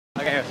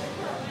Okay.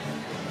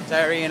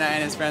 Tyree and I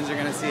and his friends are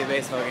going to see a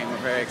baseball game. We're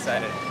very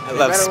excited. I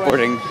love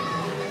sporting.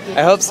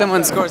 I hope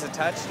someone scores a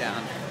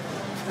touchdown.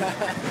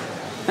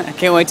 I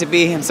can't wait to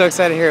be. I'm so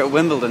excited here at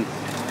Wimbledon.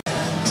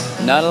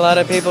 Not a lot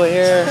of people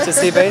here to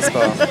see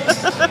baseball.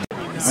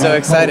 So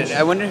excited.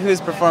 I wonder who's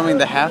performing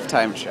the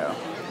halftime show.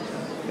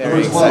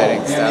 Very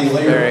exciting stuff.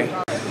 Very.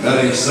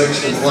 Batting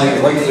sixth and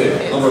playing right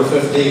field, number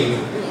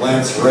 15,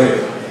 Lance Ray.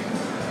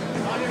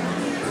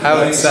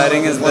 How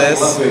exciting is this?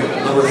 Oh,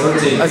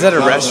 is that a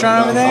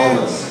restaurant over there?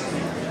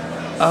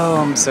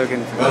 Oh, I'm so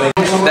confused.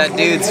 That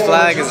dude's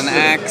flag is an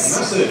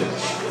axe.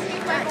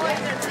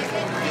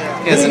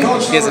 He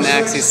has an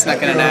axe. He's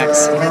snuck in an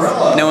axe.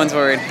 No one's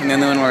worried. I'm the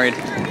only one worried.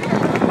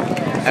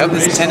 I hope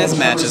this tennis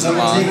match isn't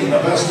long. He's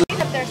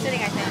up there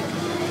sitting, I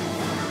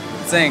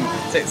think.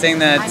 Sing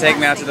the Take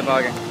Me Out to the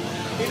Ball Game.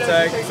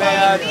 Take me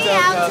out to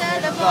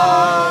the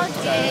ball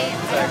game.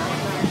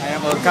 I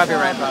have a little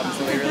copyright problem,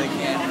 so we really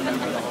can't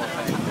remember the whole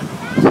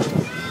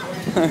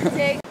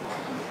thing.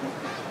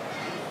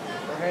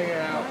 We're hanging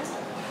out,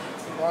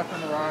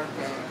 watching the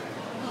Roscoe.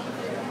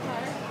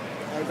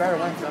 I better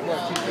win, so I've got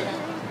a t-shirt.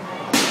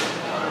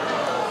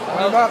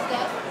 What up?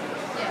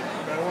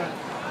 Better win.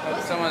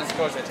 Hope someone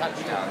scores a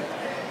touchdown.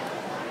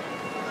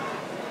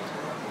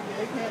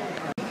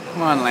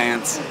 Come on,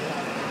 Lance.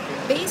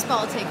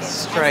 Baseball tickets.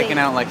 Striking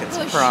out like it's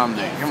prom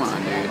night. Come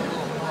on, dude.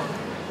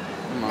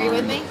 Come on. Are you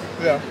with me?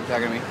 Yeah. You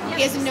talking to me?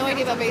 He has no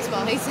idea about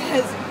baseball. He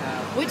says,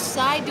 which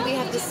side do we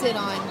have to sit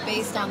on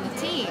based on the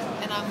team?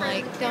 And I'm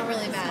like, don't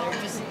really matter.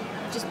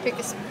 Just pick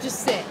a, just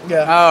sit.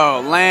 Yeah.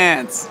 Oh,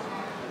 Lance.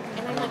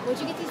 And I'm like, where'd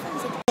you get these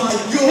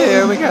things?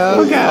 Here we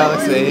go,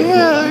 Galaxy.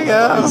 Here we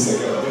go.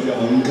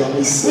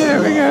 Here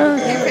we go.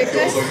 You picked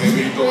this?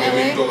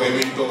 Really?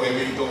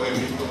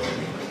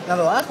 Now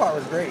the last part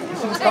was great. You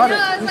should have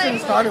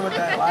started with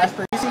that last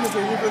part. You seen the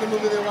preview for the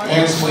movie they're watching?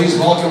 Thanks, please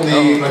welcome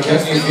the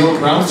McKechnie Field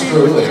grounds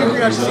crew. They are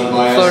represented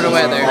by Florida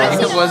weather.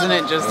 Wasn't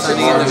it just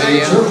sunny in the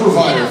video? Turf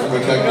provider from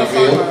McKechnie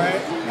Field.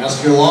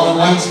 Ask your lawn and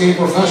landscape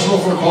professional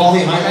for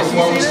quality high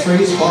performance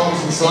trees,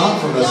 palms, and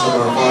sod from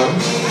SMR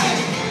Farms.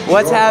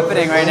 What's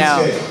happening right now?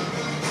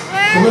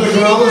 Who's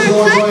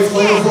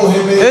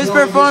Who's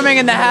performing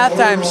in the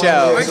halftime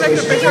show?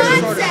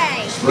 Beyonce!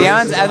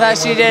 Beyonce. I thought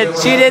she did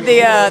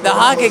the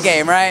hockey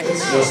game, right?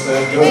 It's not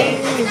Beyonce.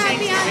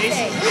 Who is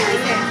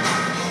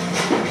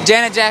it?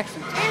 Janet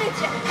Jackson.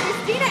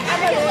 Christina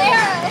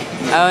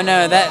Aguilera. Oh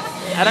no,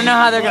 I don't know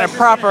how they're gonna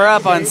prop her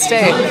up on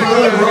stage.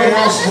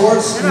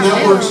 Sports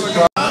Networks.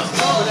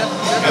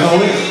 And the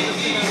winner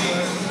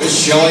is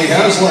Shelly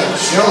Haslett.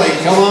 Shelly,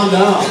 come on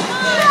down.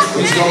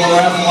 Please go to the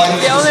raffle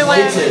items. The only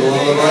way. On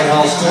the White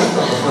House tent.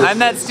 I'm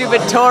that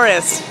stupid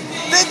tourist.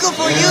 Pickle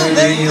for you,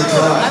 pickle.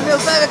 I'm your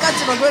favorite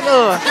customer,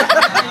 pickle. I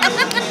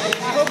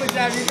hope it's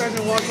that you guys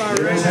can walk by.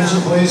 Your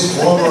attention, please.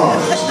 4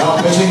 runners.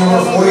 Now pitching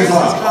number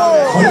 45.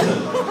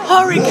 Quinton.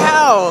 Holy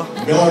cow.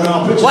 Miller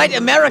now pitching. White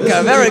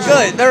America, very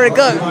good, very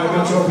good.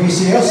 Metro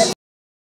PCS.